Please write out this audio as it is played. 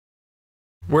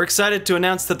we're excited to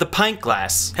announce that the pint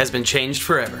glass has been changed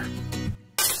forever.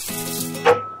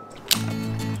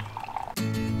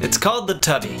 It's called the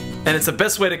Tubby, and it's the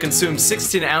best way to consume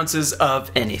 16 ounces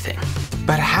of anything.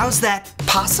 But how's that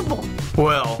possible?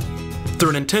 Well, through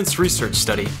an intense research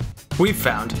study, we've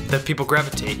found that people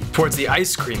gravitate towards the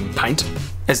ice cream pint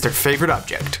as their favorite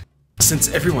object. Since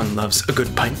everyone loves a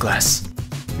good pint glass,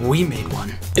 we made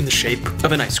one in the shape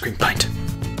of an ice cream pint.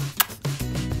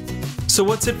 So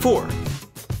what's it for?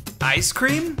 Ice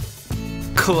cream?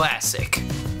 Classic.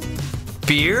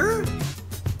 Beer?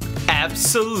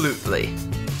 Absolutely.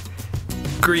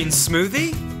 Green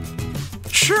smoothie?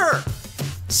 Sure.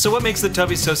 So what makes the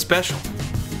Tubby so special?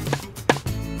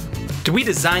 Did we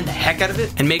design the heck out of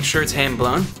it and make sure it's hand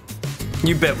blown?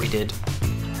 You bet we did.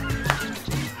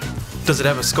 Does it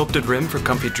have a sculpted rim for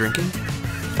comfy drinking?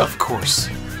 Of course.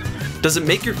 Does it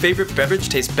make your favorite beverage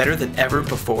taste better than ever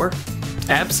before?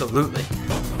 Absolutely.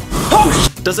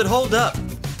 Does it hold up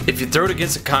if you throw it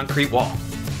against a concrete wall?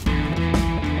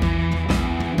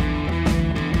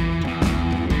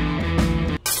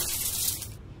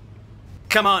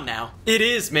 Come on now, it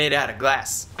is made out of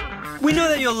glass. We know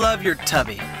that you'll love your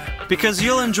Tubby, because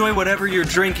you'll enjoy whatever you're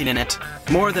drinking in it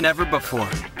more than ever before.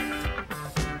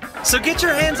 So get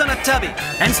your hands on a Tubby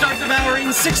and start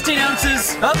devouring 16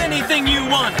 ounces of anything you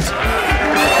want.